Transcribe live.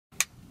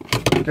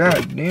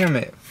God damn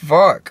it.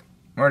 Fuck.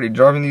 I'm already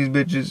driving these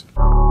bitches.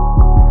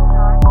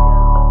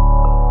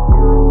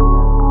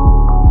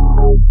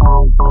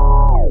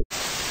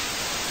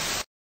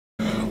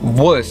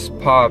 What's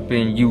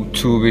poppin'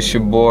 YouTube? It's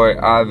your boy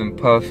Ivan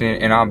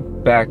Puffin, and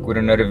I'm back with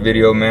another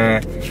video,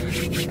 man.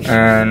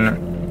 And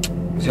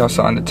as y'all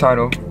saw in the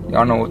title,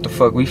 y'all know what the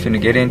fuck we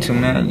finna get into,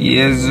 man.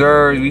 Yes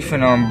sir, we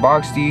finna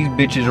unbox these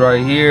bitches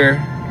right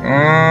here.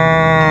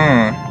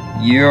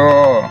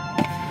 Yeah.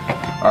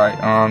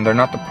 Alright, they're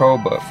not the Pro,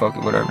 but fuck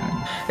it, whatever.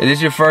 If this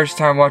is your first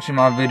time watching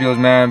my videos,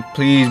 man,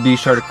 please be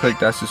sure to click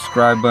that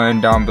subscribe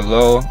button down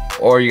below.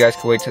 Or you guys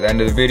can wait till the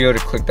end of the video to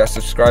click that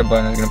subscribe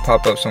button. It's gonna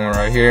pop up somewhere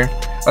right here.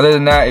 Other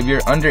than that, if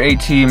you're under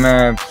 18,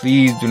 man,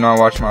 please do not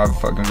watch my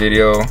fucking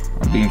video.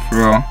 I'm being for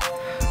real.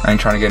 I ain't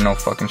trying to get no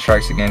fucking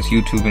strikes against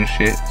YouTube and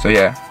shit. So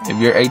yeah,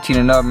 if you're 18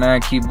 and up, man,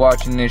 keep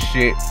watching this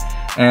shit.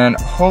 And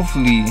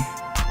hopefully,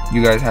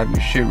 you guys have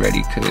your shit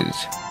ready,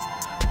 cause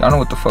y'all know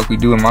what the fuck we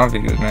do in my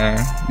videos, man.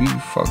 We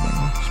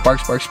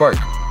fucking spark.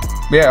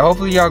 But yeah,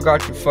 hopefully y'all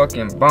got your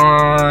fucking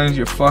bongs,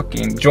 your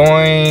fucking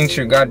joints,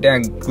 your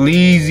goddamn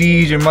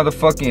gleezies, your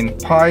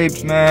motherfucking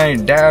pipes, man,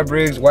 your dab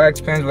rigs,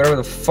 wax pens, whatever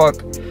the fuck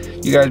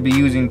you guys be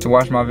using to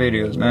watch my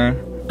videos, man.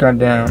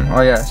 Goddamn.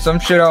 Oh yeah, some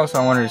shit else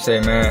I wanted to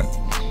say, man.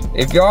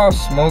 If y'all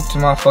smoke to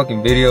my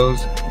fucking videos,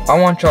 I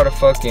want y'all to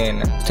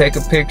fucking take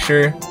a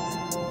picture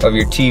of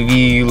your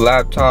TV,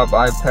 laptop,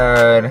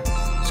 iPad,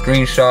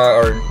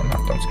 screenshot, or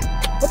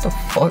what the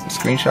fuck,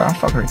 screenshot? I'm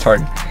fucking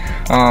retarded.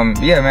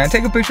 Yeah, man,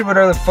 take a picture of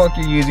whatever the fuck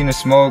you're using to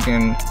smoke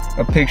and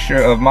a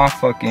picture of my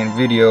fucking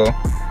video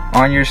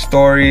on your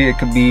story. It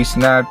could be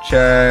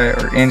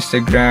Snapchat or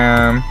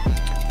Instagram,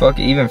 fuck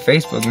it, even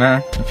Facebook,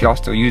 man, if y'all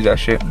still use that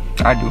shit.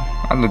 I do.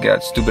 I look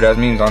at stupid ass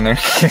memes on there.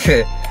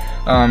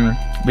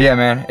 But yeah,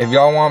 man, if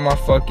y'all want my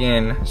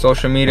fucking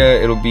social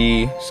media, it'll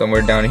be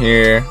somewhere down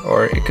here,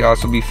 or it could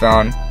also be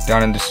found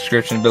down in the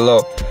description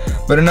below.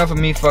 But enough of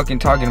me fucking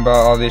talking about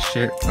all this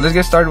shit. Let's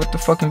get started with the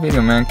fucking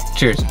video, man.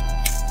 Cheers.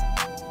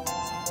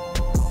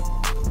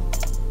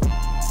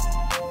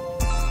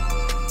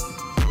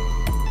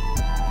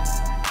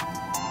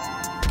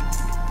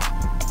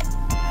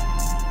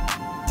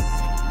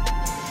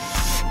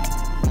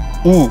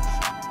 Ooh.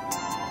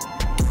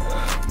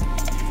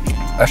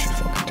 That shit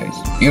fucking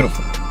tastes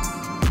beautiful.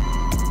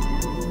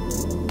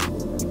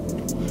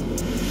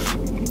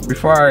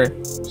 Before I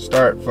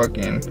start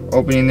fucking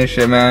opening this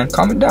shit, man,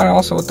 comment down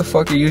also what the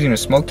fuck you're using to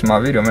smoke to my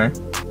video, man.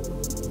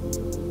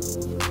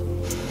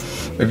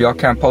 If y'all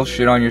can't post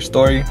shit on your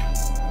story,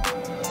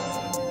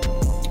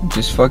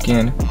 just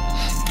fucking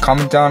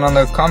comment down on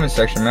the comment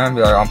section, man.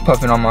 Be like, I'm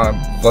puffing on my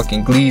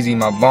fucking gleezy,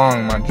 my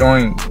bong, my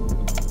joint,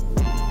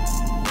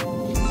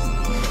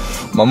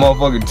 my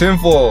motherfucking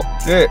tinfoil,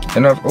 shit.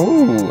 And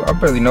ooh, I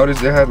barely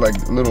noticed they had like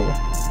little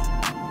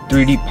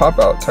 3D pop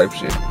out type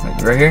shit,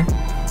 like right here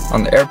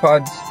on the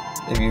Airpods.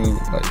 If you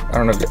like, I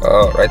don't know if you,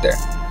 right there,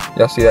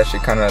 y'all see that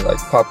shit kind of like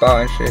pop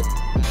out and shit.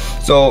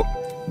 So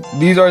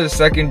these are the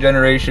second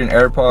generation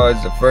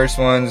Airpods. The first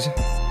ones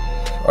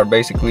are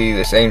basically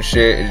the same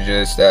shit. It's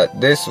just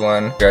that this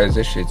one, guys,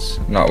 this shit's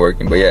not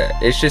working. But yeah,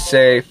 it should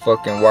say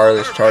fucking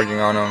wireless charging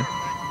on them.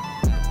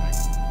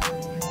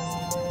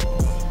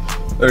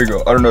 There you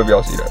go. I don't know if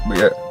y'all see that, but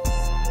yeah,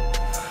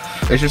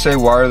 it should say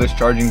wireless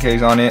charging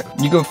case on it.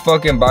 You can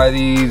fucking buy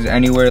these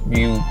anywhere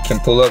you can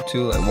pull up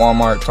to, like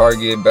Walmart,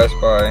 Target, Best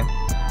Buy,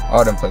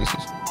 all them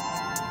places.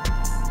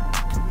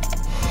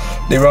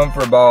 They run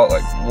for about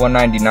like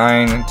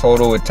 $199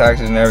 total with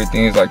taxes and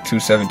everything. Is like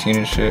 $217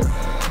 and shit.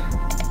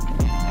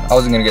 I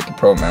wasn't gonna get the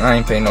Pro, man. I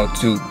ain't paying no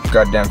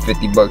goddamn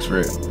 50 bucks for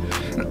it.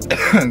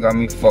 Got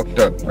me fucked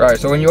up. All right,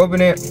 so when you open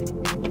it,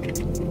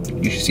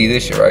 you should see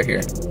this shit right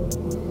here.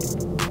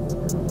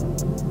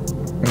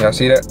 Y'all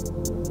see that?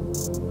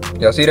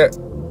 Y'all see that?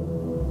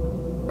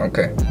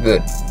 Okay,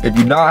 good. If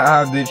you not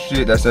have this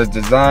shit that says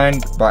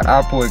designed by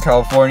Apple in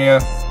California,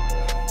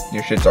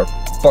 your shits are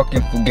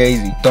fucking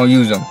fugazi. Don't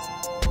use them.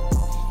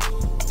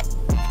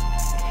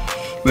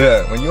 But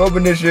yeah, when you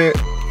open this shit,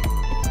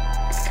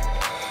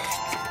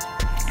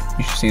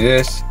 you should see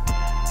this.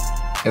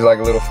 It's like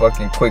a little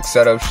fucking quick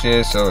setup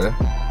shit. So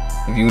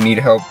if you need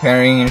help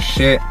pairing and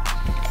shit,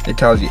 it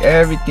tells you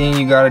everything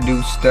you gotta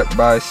do step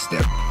by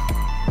step.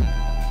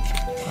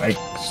 Like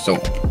so.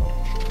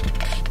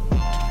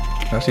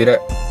 Y'all see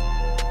that?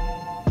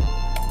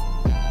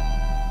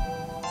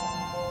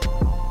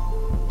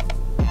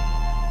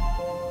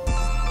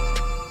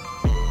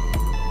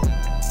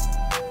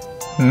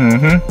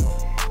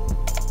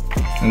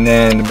 And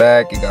then the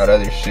back, it got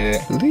other shit.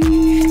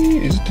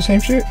 Is it the same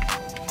shit?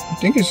 I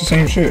think it's the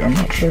same shit. I'm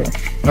not sure.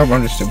 Nope,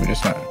 I'm just stupid.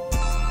 It's not.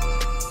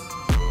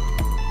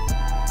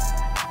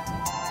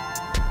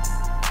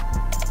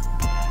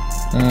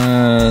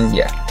 And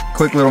yeah,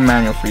 quick little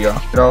manual for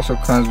y'all. It also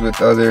comes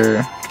with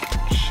other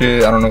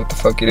shit. I don't know what the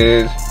fuck it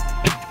is.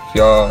 If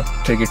y'all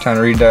take your time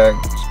to read that,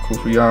 it's cool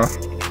for y'all.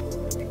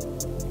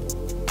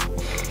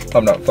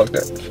 I'm not, fuck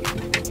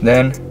that.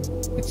 Then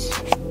it's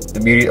the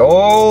beauty.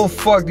 Oh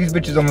fuck, these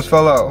bitches almost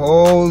fell out.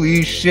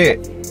 Holy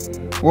shit.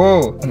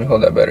 Whoa, let me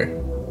hold that better.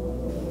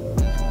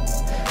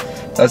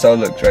 That's how it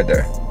looks right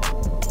there.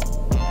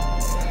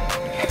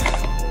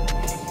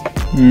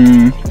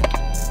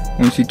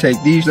 Once you take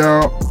these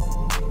out,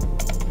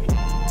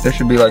 there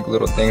should be like a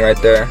little thing right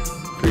there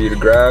for you to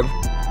grab.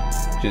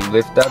 Just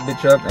lift that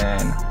bitch up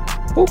and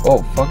whoop,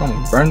 oh fuck, I'm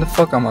gonna burn the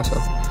fuck out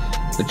myself.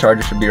 The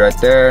charger should be right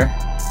there.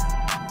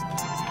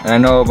 And I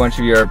know a bunch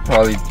of you are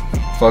probably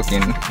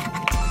fucking, you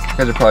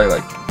guys are probably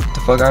like, what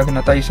the fuck, Ivan?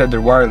 I thought you said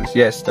they're wireless.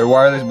 Yes, they're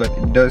wireless, but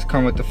it does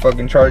come with the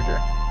fucking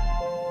charger.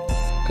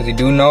 Cause you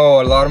do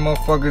know a lot of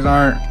motherfuckers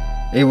aren't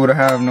able to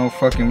have no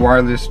fucking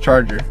wireless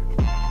charger.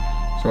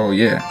 So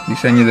yeah, we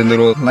send you the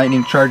little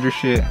lightning charger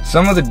shit.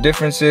 Some of the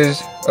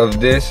differences of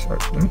this,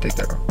 let me take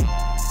that off.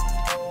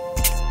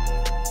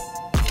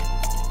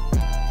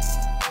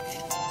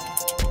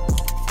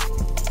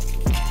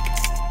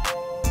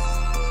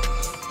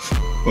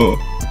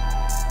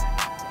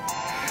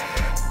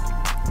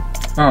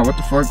 Oh, what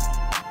the fuck?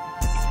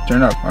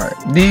 Turn up.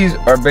 Alright. These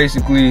are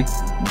basically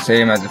the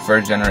same as the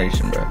first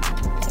generation, bro.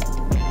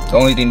 The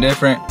only thing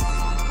different,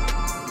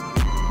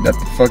 that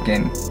the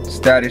fucking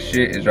status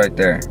shit is right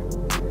there.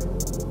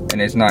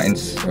 And it's not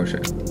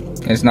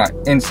it's not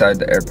inside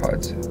the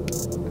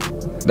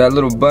AirPods. That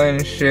little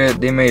button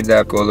shit, they made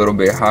that go a little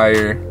bit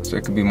higher so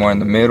it could be more in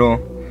the middle.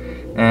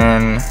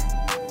 And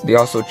they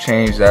also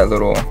changed that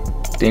little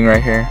thing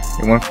right here.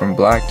 It went from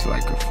black to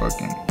like a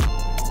fucking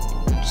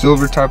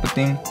silver type of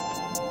thing.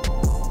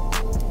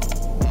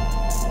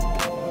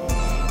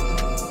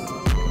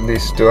 They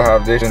still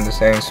have this in the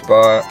same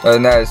spot. Other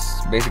than that,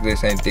 it's basically the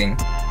same thing.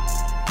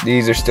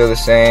 These are still the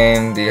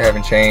same. They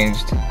haven't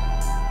changed.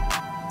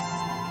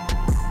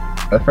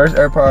 The first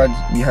AirPods,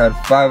 you had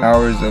 5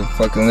 hours of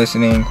fucking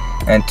listening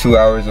and 2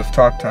 hours of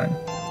talk time.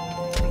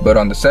 But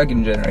on the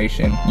second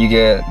generation, you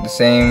get the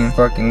same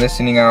fucking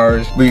listening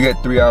hours, but you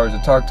get 3 hours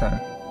of talk time.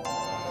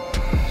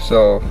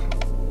 So,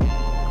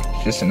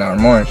 it's just an hour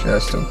more and shit.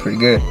 That's still pretty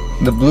good.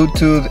 The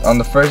Bluetooth on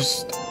the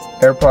first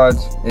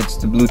AirPods, it's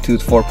the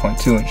Bluetooth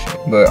 4.2 and shit.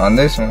 But on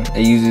this one,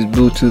 it uses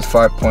Bluetooth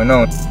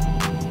 5.0.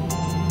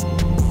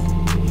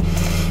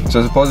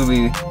 So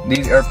supposedly,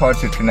 these AirPods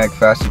should connect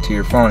faster to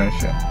your phone and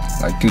shit.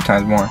 Like 2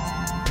 times more.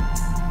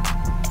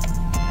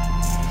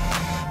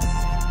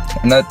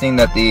 Another thing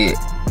that they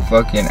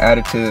fucking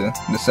added to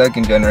the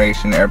second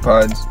generation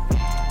AirPods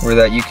were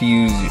that you could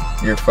use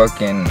your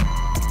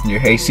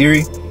Hey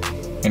Siri,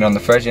 and on the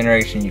first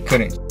generation you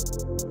couldn't.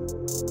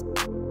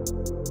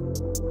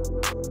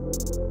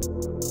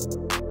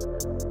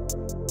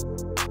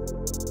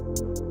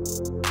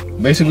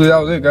 Basically that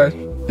was it, guys.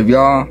 If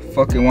y'all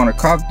fucking want to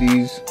cop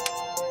these,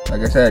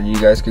 like I said, you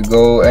guys could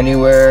go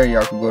anywhere.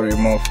 Y'all could go to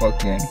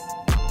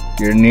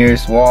your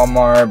nearest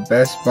Walmart,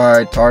 Best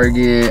Buy,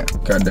 Target.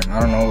 Goddamn,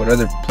 I don't know what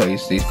other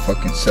place they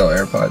fucking sell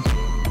AirPods.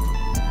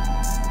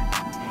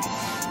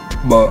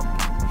 But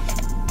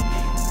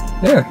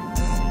yeah,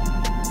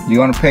 you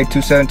want to pay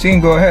 $217,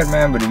 go ahead,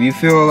 man. But if you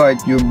feel like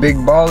you're a big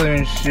baller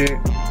and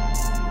shit,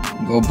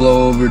 go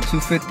blow over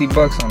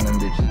 $250 on them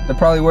bitches. They're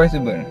probably worth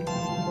it, but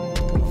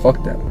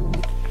fuck that.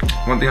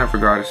 One thing I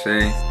forgot to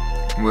say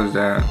was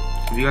that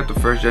if you got the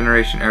first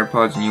generation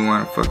AirPods and you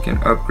want to fucking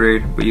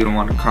upgrade, but you don't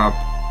want to cop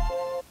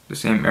the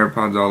same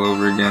AirPods all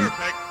over again,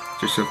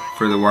 just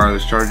for the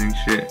wireless charging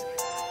shit,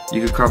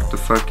 you could cop the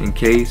fucking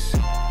case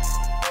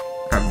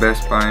at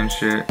Best Buy and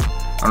shit.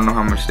 I don't know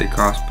how much they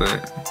cost, but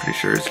I'm pretty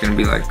sure it's gonna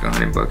be like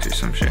 $100 or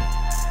some shit.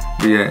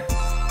 But yeah,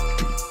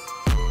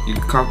 you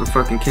can cop the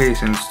fucking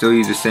case and still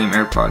use the same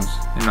AirPods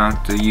and not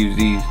have to use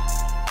these.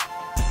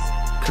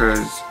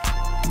 Cause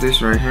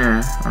this right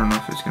here, I don't know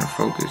if it's gonna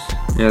focus.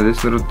 Yeah,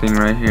 this little thing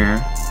right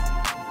here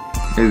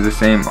is the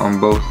same on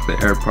both the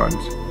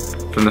AirPods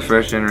from the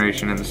first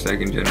generation and the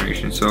second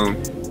generation. So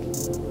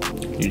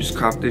you just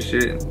cop this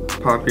shit,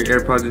 pop your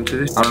AirPods into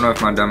this. I don't know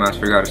if my dumbass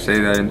forgot to say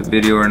that in the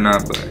video or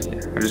not, but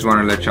yeah, I just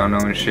want to let y'all know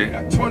and shit.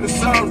 20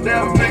 songs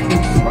down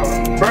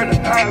victims, burning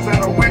eyes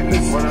out of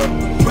witness.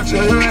 Put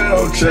your head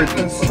on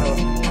checkers.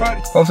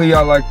 Hopefully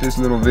y'all like this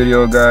little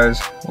video, guys.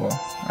 Well,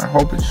 I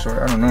hope it's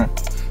short, I don't know.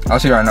 I'll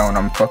see right now when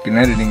I'm fucking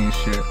editing and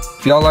shit.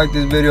 If y'all like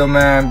this video,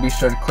 man, be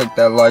sure to click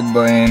that like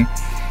button.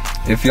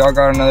 If y'all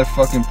got another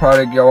fucking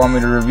product y'all want me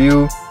to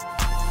review,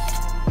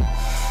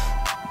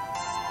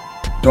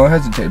 don't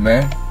hesitate,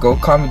 man. Go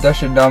comment that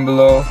shit down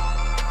below.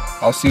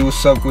 I'll see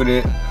what's up with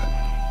it.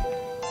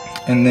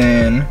 And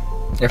then,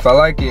 if I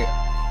like it,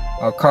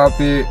 I'll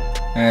copy it.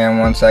 And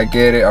once I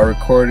get it, I'll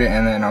record it.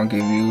 And then I'll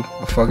give you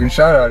a fucking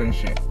shout out and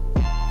shit.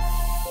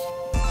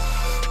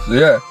 So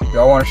yeah, if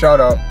y'all want a shout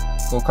out,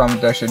 go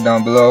comment that shit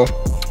down below.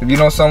 If you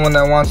know someone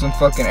that wants some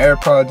fucking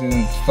AirPods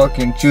and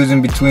fucking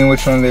choosing between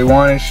which one they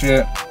want and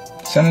shit,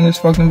 send them this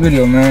fucking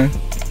video, man.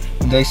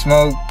 If they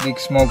can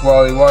smoke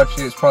while they watch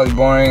it. It's probably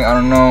boring, I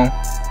don't know.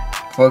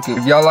 Fuck it.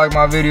 If y'all like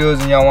my videos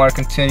and y'all want to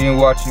continue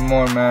watching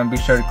more, man, be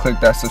sure to click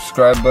that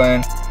subscribe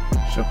button.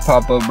 It should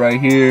pop up right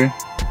here.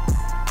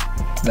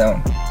 That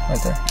one, right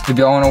there. If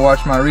y'all want to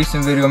watch my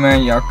recent video,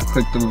 man, y'all can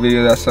click the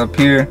video that's up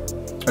here.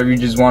 Or if you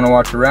just want to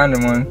watch a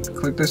random one,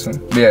 click this one.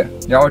 But yeah,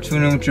 y'all are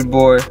tuning in with your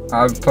boy,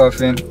 I'm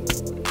Puffin.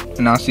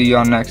 And I'll see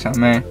y'all next time,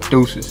 man.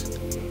 Deuces.